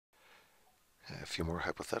A few more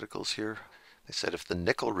hypotheticals here. They said if the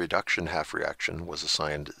nickel reduction half reaction was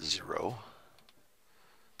assigned 0,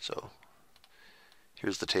 so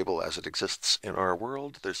here's the table as it exists in our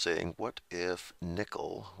world. They're saying, what if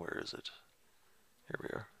nickel, where is it? Here we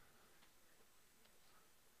are.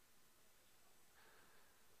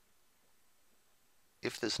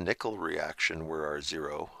 If this nickel reaction were our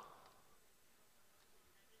 0,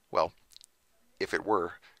 well, if it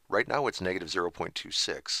were, right now it's negative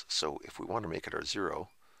 0.26, so if we want to make it our 0,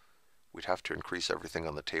 we'd have to increase everything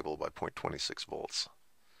on the table by 0.26 volts.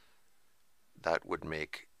 That would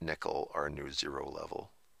make nickel our new 0 level.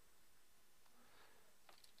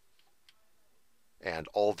 And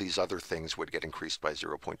all these other things would get increased by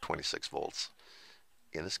 0.26 volts.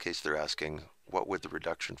 In this case, they're asking, what would the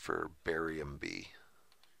reduction for barium be?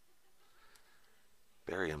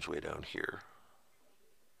 Barium's way down here.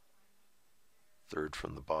 Third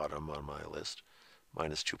from the bottom on my list,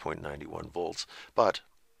 minus 2.91 volts. But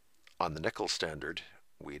on the nickel standard,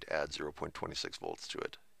 we'd add 0.26 volts to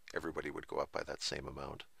it. Everybody would go up by that same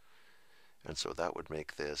amount. And so that would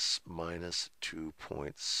make this minus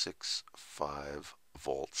 2.65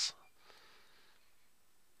 volts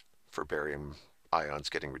for barium ions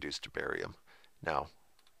getting reduced to barium. Now,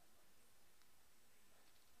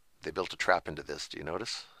 they built a trap into this. Do you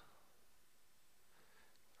notice?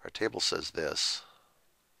 Our table says this.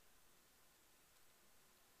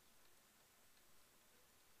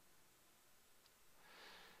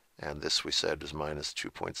 And this we said is minus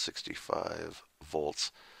 2.65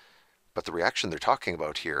 volts. But the reaction they're talking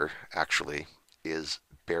about here actually is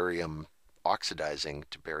barium oxidizing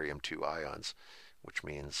to barium-2 ions, which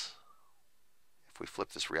means if we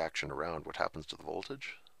flip this reaction around, what happens to the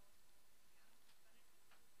voltage?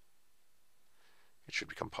 It should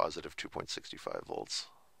become positive 2.65 volts.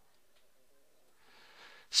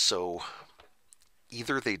 So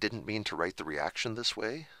either they didn't mean to write the reaction this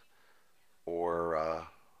way, or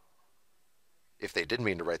if they did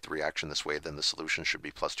mean to write the reaction this way, then the solution should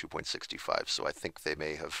be plus 2.65. So I think they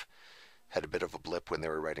may have had a bit of a blip when they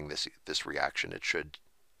were writing this reaction. It should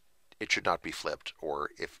not be flipped,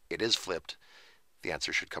 or if it is flipped, the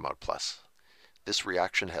answer should come out plus. This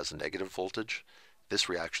reaction has a negative voltage. This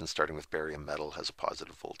reaction, starting with barium metal, has a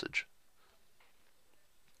positive voltage.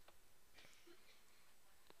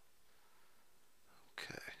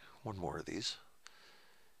 Okay, one more of these.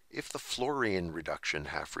 If the fluorine reduction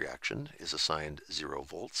half reaction is assigned 0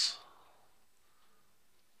 volts,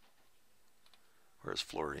 whereas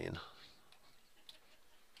fluorine,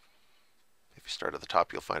 if you start at the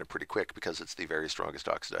top, you'll find it pretty quick because it's the very strongest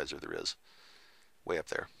oxidizer there is. Way up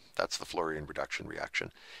there. That's the fluorine reduction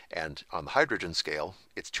reaction. And on the hydrogen scale,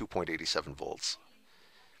 it's 2.87 volts.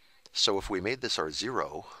 So if we made this our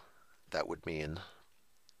 0, that would mean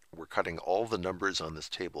we're cutting all the numbers on this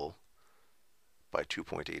table by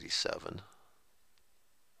 2.87.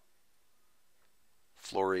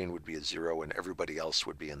 Fluorine would be a 0 and everybody else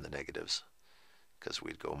would be in the negatives because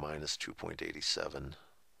we'd go minus 2.87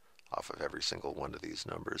 off of every single one of these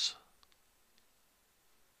numbers.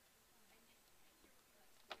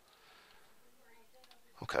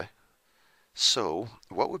 Okay, so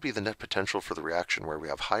what would be the net potential for the reaction where we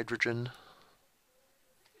have hydrogen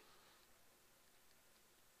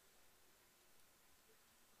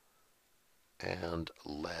and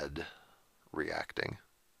lead reacting?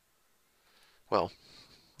 Well,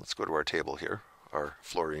 let's go to our table here, our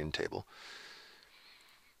fluorine table.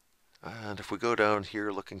 And if we go down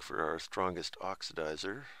here looking for our strongest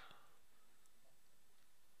oxidizer,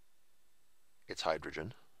 it's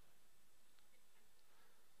hydrogen.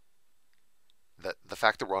 The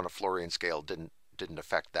fact that we're on a fluorine scale didn't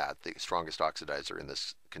affect that. The strongest oxidizer in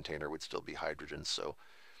this container would still be hydrogen. So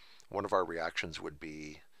one of our reactions would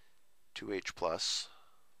be 2H plus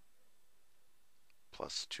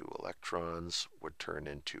 2 electrons would turn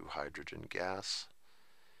into hydrogen gas.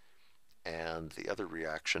 And the other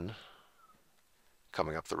reaction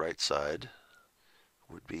coming up the right side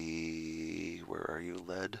would be, where are you,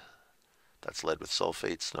 lead? That's lead with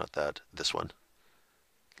sulfates, not that, this one.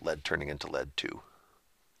 Lead turning into lead 2.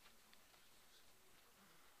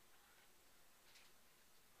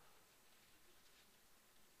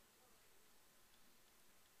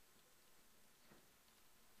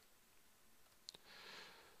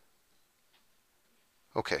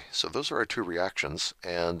 Okay, so those are our two reactions,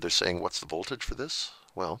 and they're saying what's the voltage for this?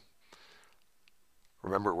 Well,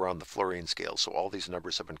 remember we're on the fluorine scale, so all these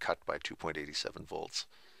numbers have been cut by 2.87 volts.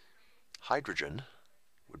 Hydrogen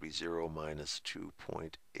would be 0 minus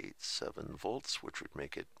 2.87 volts, which would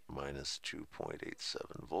make it minus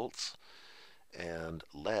 2.87 volts. And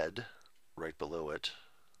lead, right below it,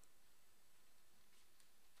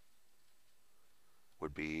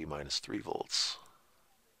 would be minus 3 volts.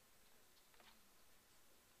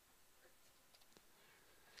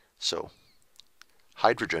 So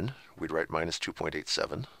hydrogen, we'd write minus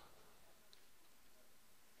 2.87,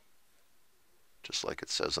 just like it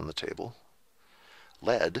says in the table.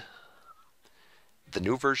 Lead, the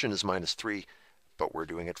new version is minus 3, but we're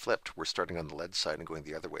doing it flipped. We're starting on the lead side and going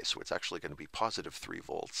the other way, so it's actually going to be positive 3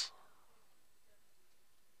 volts.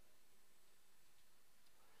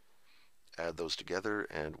 Add those together,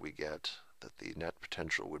 and we get that the net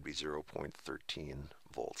potential would be 0.13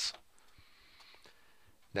 volts.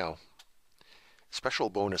 Now, special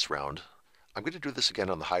bonus round. I'm going to do this again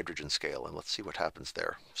on the hydrogen scale, and let's see what happens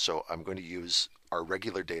there. So I'm going to use our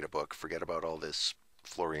regular data book, forget about all this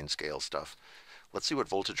fluorine scale stuff. Let's see what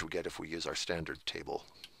voltage we get if we use our standard table.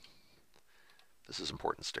 This is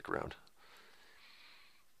important, stick around.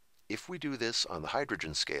 If we do this on the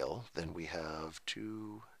hydrogen scale, then we have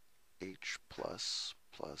 2H plus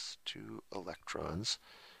 2 electrons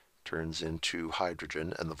turns into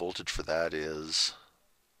hydrogen, and the voltage for that is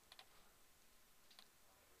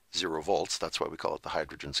 0 volts. That's why we call it the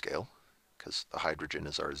hydrogen scale, because the hydrogen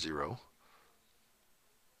is our 0.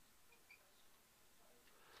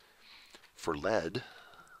 For lead,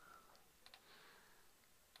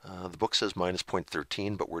 the book says minus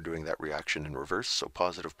 0.13, but we're doing that reaction in reverse, so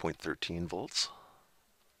positive 0.13 volts.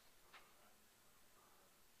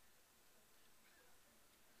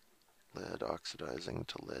 Lead oxidizing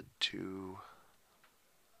to lead 2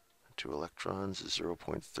 electrons is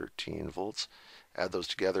 0.13 volts. Add those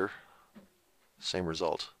together, same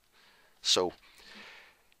result. So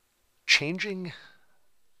changing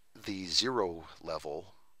the 0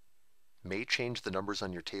 level may change the numbers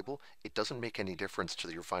on your table. It doesn't make any difference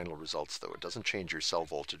to your final results, though. It doesn't change your cell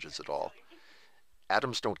voltages at all.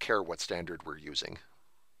 Atoms don't care what standard we're using.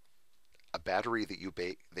 A battery that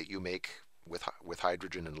you make with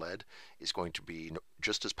hydrogen and lead is going to be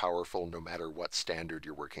just as powerful no matter what standard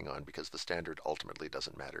you're working on, because the standard ultimately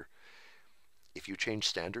doesn't matter. If you change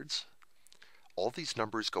standards, all these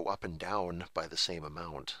numbers go up and down by the same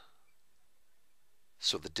amount.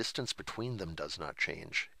 So the distance between them does not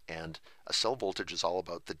change. And a cell voltage is all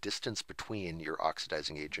about the distance between your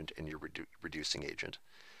oxidizing agent and your reducing agent.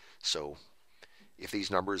 So if these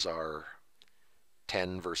numbers are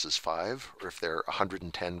 10 versus 5, or if they're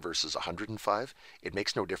 110 versus 105, it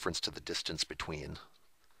makes no difference to the distance between.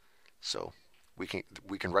 So we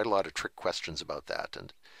can write a lot of trick questions about that,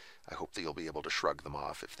 and I hope that you'll be able to shrug them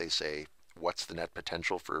off. If they say, what's the net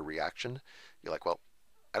potential for a reaction? You're like, well,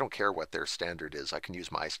 I don't care what their standard is. I can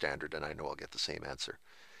use my standard and I know I'll get the same answer.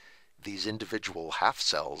 These individual half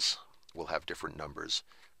cells will have different numbers,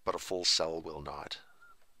 but a full cell will not.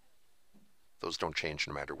 Those don't change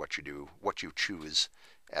no matter what you do, what you choose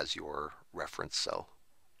as your reference cell.